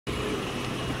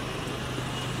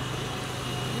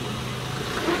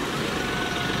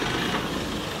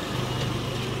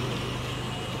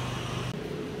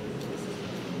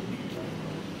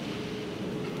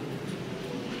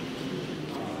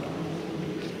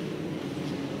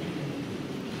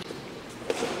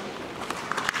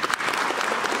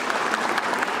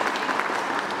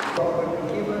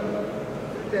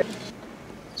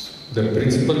The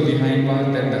principle behind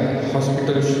was that the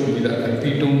hospital should be the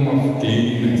epitome of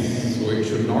cleanliness. So it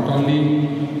should not only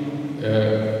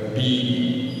be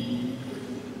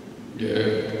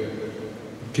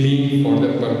clean for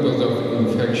the purpose of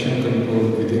infection control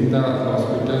within the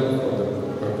hospital, for the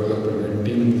purpose of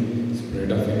preventing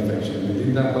spread of infection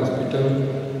within the hospital,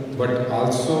 but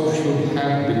also should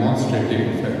have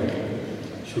demonstrative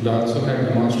effect. Should also have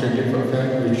demonstrative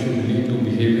effect which should lead to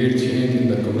behavior change in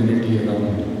the community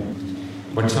around.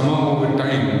 But somehow over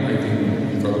time, I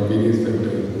think because of various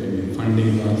factors, maybe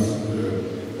funding was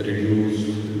reduced,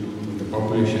 the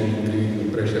population increased, the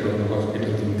pressure on the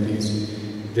hospitals increased,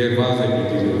 there was a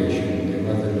deterioration. There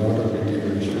was a lot of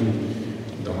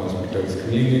deterioration. The hospital's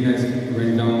cleanliness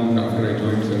went down. After I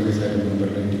joined service, I remember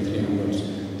 93 onwards.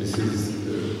 This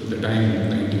is the time,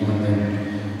 91, when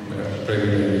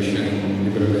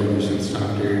privatization, liberalization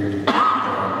started,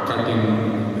 cutting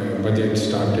budget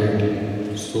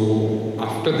started. So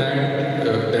after that,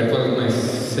 that was my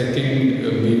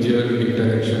second major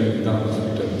interaction with the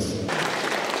hospitals.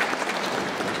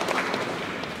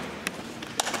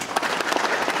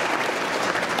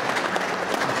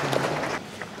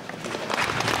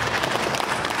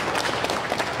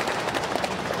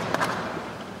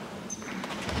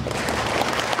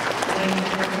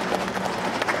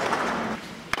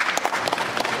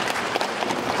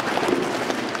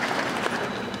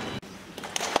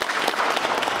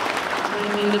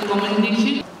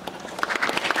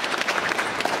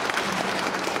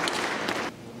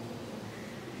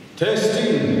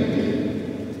 Testing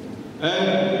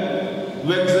and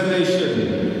vaccination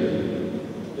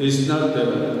is not the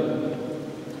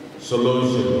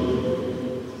solution.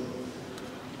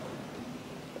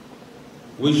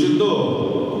 We should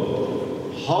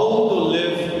know how to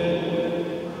live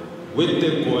with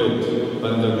the COVID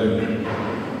pandemic.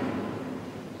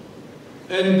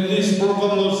 And this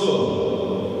program also,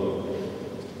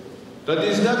 that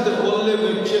is not the only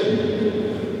vaccine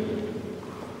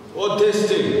or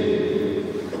testing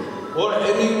or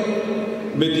any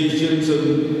medicines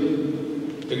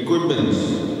and equipments,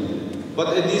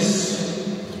 but it is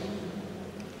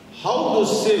how to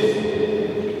save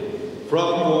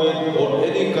from COVID or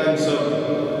any kinds of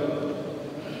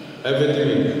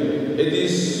epidemic. It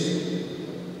is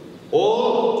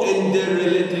all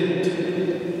interrelated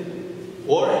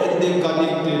or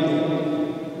interconnected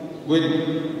with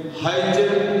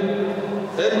hygiene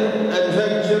and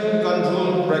infection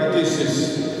control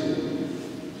practices.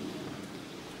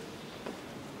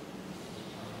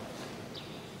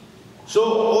 So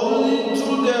only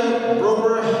through the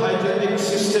proper hygienic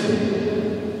system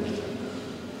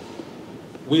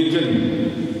we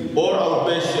can, or our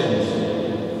patients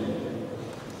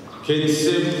can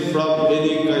save from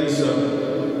any kinds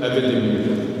of epidemic.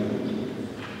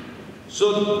 So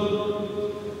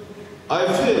I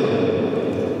feel,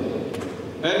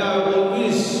 and I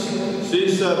always say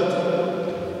that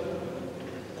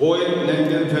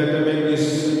COVID-19 pandemic is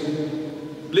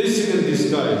blessing in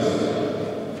disguise.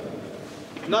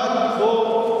 Not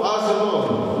for us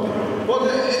alone, for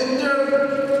the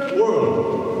entire world.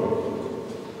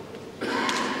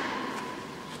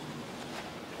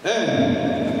 And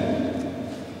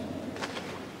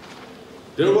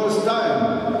there was time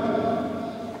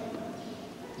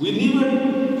we never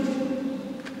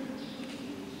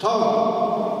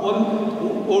thought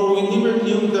or we never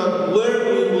knew that where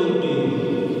we will be.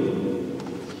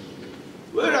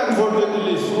 Where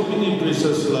unfortunately so many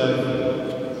precious lives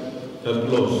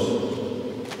have lost.